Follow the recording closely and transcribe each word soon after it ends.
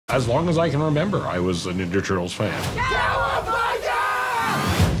As long as I can remember, I was a Ninja Turtles fan.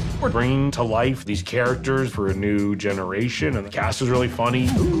 We're bringing to life these characters for a new generation, and the cast is really funny.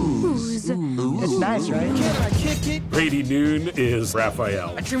 It's nice, right? Can I kick it? Brady Noon is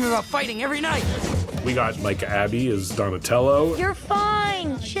Raphael. I dream about fighting every night. We got Micah Abbey as Donatello. You're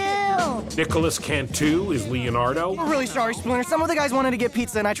fine, chill. Nicholas Cantu is Leonardo. We're really sorry, Splinter. Some of the guys wanted to get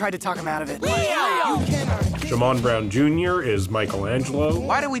pizza, and I tried to talk them out of it. Jamon Brown Jr. is Michelangelo.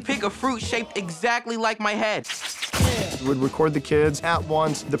 Why did we pick a fruit shaped exactly like my head? Would record the kids at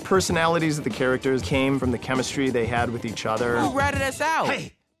once. The personalities of the characters came from the chemistry they had with each other. Who ratted us out?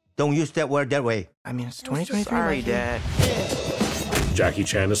 Hey, don't use that word that way. I mean, it's 2023. Sorry, Dad. Jackie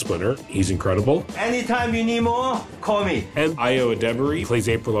Chan is Splinter. He's incredible. Anytime you need more, call me. And Io Adebari plays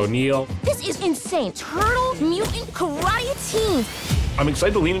April O'Neil. This is insane. Turtle, mutant, karate team. I'm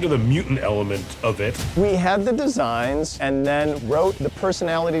excited to lean into the mutant element of it. We had the designs and then wrote the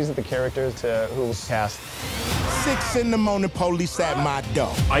personalities of the characters to who's cast. 6 in the morning, police at my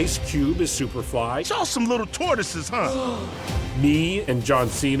door. Ice Cube is Superfly. Y'all some little tortoises, huh? Me and John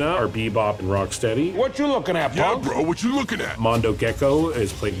Cena are Bebop and Rocksteady. What you looking at, punk? bro, what you looking at? Mondo Gecko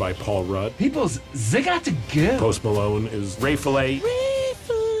is played by Paul Rudd. People's they got to give. Post Malone is Ray Fillet.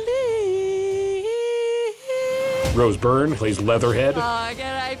 Rose Byrne plays Leatherhead.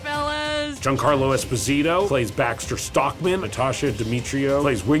 G'day, fellas. Giancarlo Esposito plays Baxter Stockman. Natasha Demetrio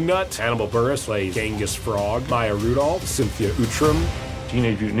plays Wingnut. Hannibal Buress plays Genghis Frog. Maya Rudolph, Cynthia Utram.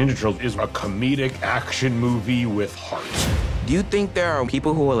 Teenage Mutant Ninja Turtles is a comedic action movie with heart. Do you think there are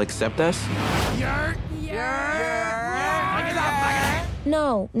people who will accept us?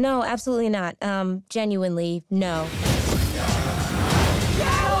 No, absolutely not. Genuinely, no.